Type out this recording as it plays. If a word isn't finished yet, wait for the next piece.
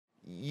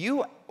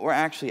you were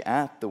actually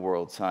at the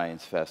World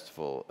Science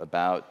Festival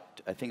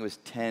about, I think it was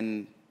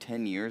 10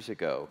 years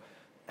ago,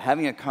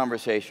 having a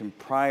conversation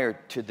prior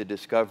to the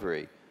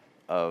discovery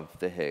of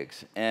the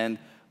Higgs. And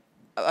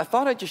I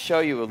thought I'd just show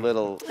you a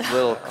little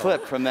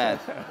clip from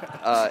that,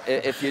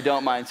 if you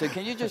don't mind. So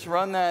can you just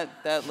run that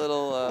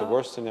little... The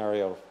worst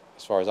scenario,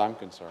 as far as I'm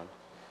concerned,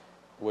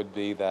 would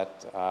be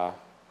that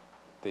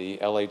the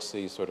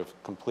LHC sort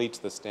of completes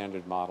the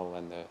standard model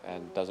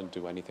and doesn't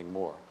do anything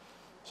more.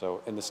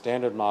 So in the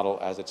standard model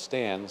as it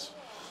stands,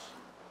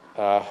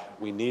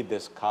 we need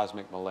this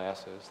cosmic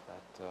molasses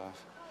that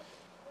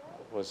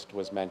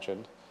was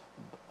mentioned.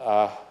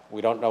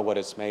 We don't know what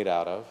it's made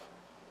out of.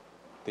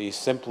 The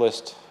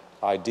simplest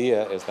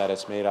idea is that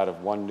it's made out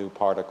of one new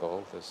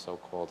particle, this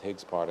so-called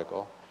Higgs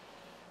particle.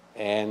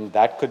 And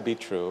that could be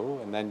true,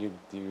 and then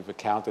you've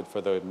accounted for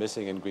the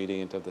missing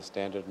ingredient of the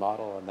standard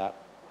model, and that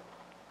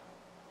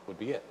would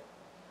be it.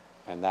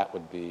 And that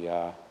would be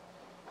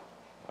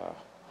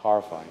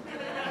horrifying.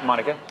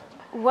 Monica?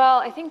 Well,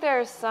 I think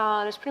there's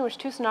pretty much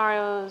two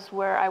scenarios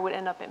where I would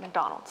end up at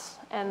McDonald's.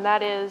 And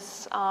that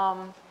is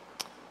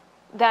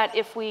that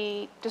if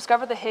we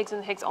discover the Higgs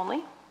and the Higgs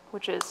only,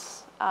 which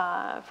is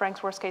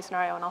Frank's worst case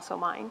scenario and also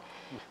mine.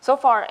 So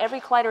far, every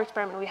collider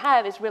experiment we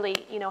have is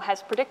really,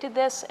 has predicted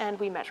this and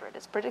we measure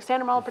it.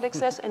 Standard model predicts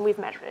this and we've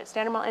measured it.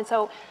 Standard model, and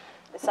so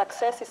the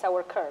success is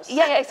our curse.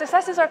 Yeah,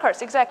 success is our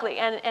curse, exactly.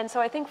 And so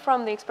I think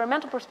from the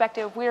experimental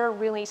perspective, we're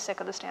really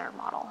sick of the standard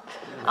model.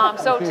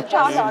 So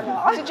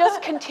to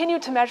just continue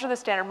to measure the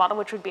standard model,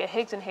 which would be a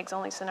Higgs and Higgs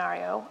only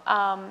scenario,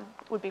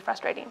 would be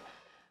frustrating.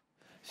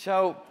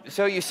 So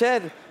you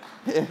said...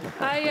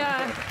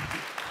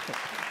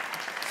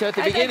 So at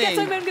the beginning, I guess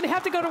I'm going to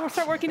have to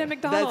start working at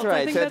McDonald's. That's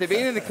right. So at the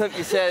beginning of the clip,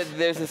 you said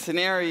there's a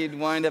scenario you'd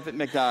wind up at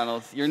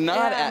McDonald's. You're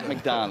not at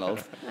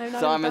McDonald's.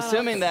 So I'm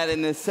assuming that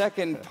in the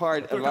second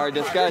part of our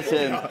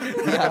discussion,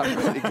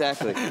 yeah,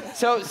 exactly.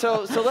 So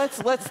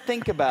let's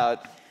think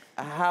about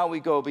how we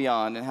go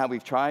beyond and how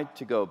we've tried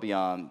to go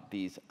beyond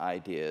these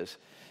ideas,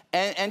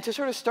 and to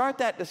sort of start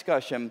that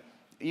discussion.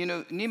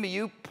 Nima,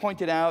 you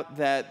pointed out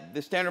that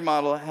the standard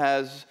model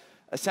has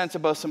a sense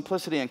of both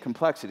simplicity and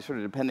complexity, sort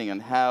of depending on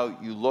how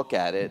you look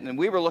at it. And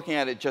we were looking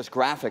at it just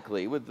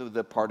graphically with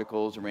the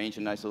particles arranged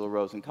in nice little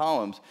rows and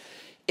columns.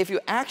 If you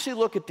actually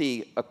look at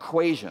the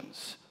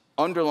equations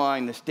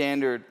underlying the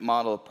standard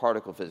model of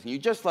particle physics, and you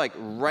just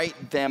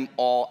write them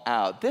all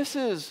out, this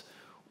is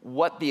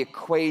what the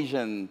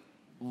equation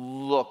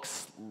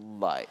looks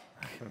like,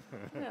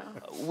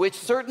 which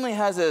certainly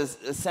has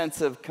a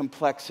sense of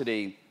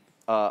complexity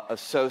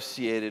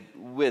associated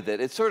with it.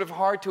 It's sort of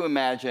hard to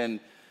imagine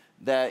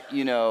that,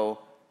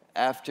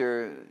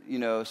 after,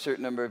 a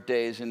certain number of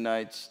days and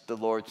nights, the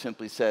Lord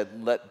simply said,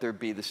 let there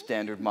be the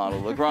standard model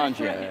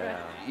Lagrangian,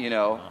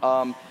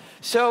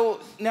 So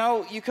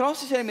now you can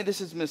also say,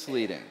 this is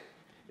misleading,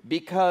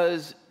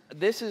 because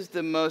this is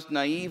the most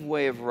naive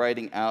way of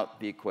writing out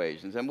the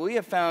equations. And what we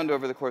have found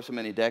over the course of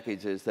many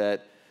decades is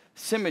that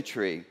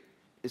symmetry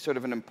is sort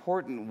of an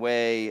important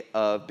way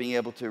of being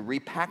able to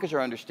repackage our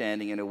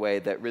understanding in a way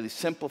that really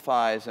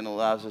simplifies and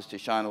allows us to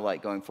shine a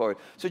light going forward.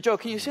 So Joe,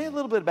 can you say a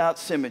little bit about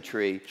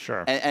symmetry?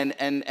 Sure.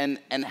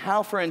 And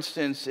how, for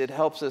instance, it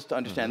helps us to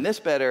understand this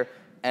better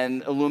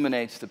and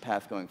illuminates the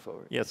path going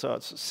forward? Yeah, so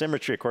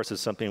symmetry, of course, is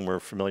something we're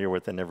familiar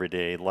with in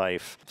everyday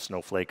life.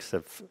 Snowflakes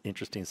have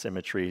interesting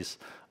symmetries.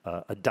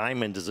 A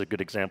diamond is a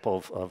good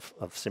example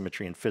of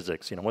symmetry in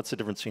physics. What's the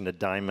difference between a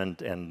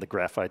diamond and the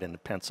graphite in a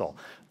pencil?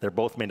 They're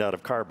both made out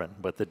of carbon,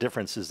 but the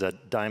difference is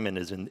that diamond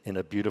is in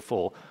a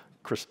beautiful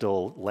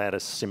crystal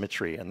lattice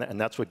symmetry,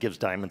 and that's what gives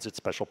diamonds its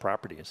special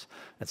properties.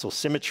 And so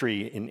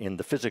symmetry in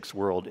the physics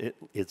world,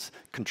 it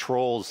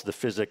controls the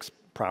physics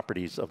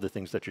properties of the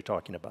things that you're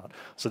talking about.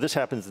 So this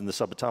happens in the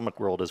subatomic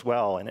world as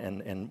well,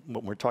 and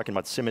when we're talking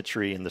about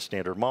symmetry in the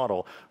standard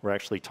model, we're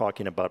actually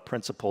talking about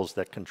principles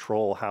that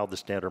control how the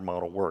standard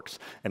model works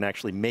and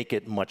actually make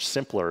it much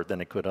simpler than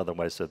it could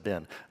otherwise have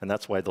been. And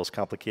that's why those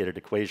complicated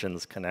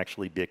equations can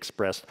actually be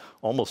expressed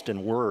almost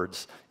in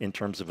words in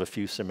terms of a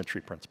few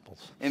symmetry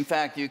principles. In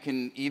fact, you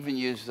can even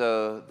use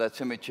that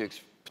symmetry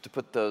to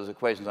put those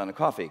equations on a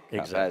coffee cup,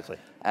 exactly,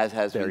 as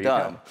has been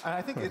done.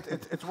 I think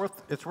it's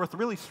worth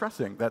really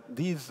stressing that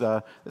these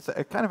it's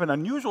a kind of an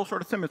unusual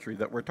sort of symmetry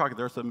that we're talking.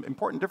 There are some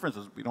important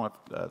differences. We don't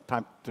have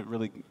time to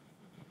really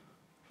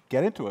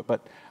get into it,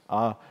 but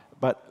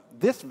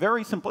this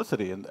very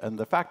simplicity and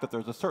the fact that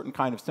there's a certain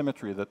kind of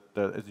symmetry that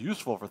is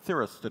useful for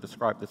theorists to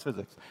describe this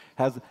physics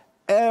has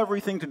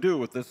everything to do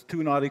with this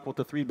 2 not equal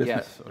to 3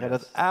 business. Yes. It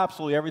has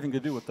absolutely everything to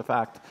do with the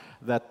fact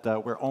that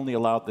we're only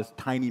allowed this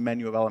tiny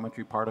menu of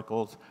elementary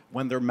particles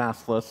when they're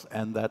massless,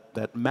 and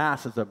that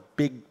mass is a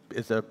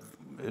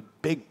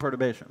big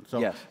perturbation.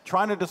 So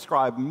trying to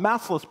describe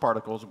massless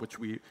particles, which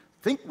we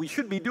think we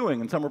should be doing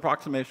in some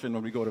approximation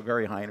when we go to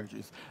very high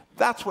energies.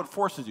 That's what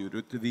forces you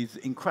to these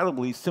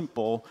incredibly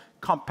simple,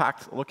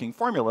 compact-looking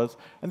formulas.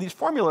 And these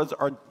formulas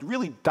are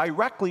really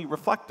directly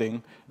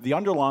reflecting the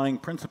underlying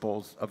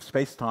principles of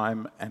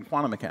space-time and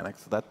quantum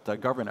mechanics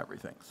that govern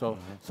everything. So,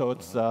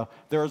 it's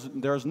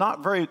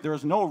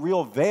there's no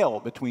real veil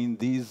between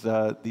these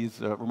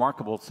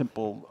remarkable,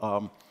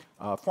 simple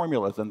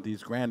formulas and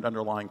these grand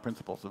underlying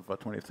principles of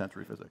 20th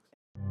century physics.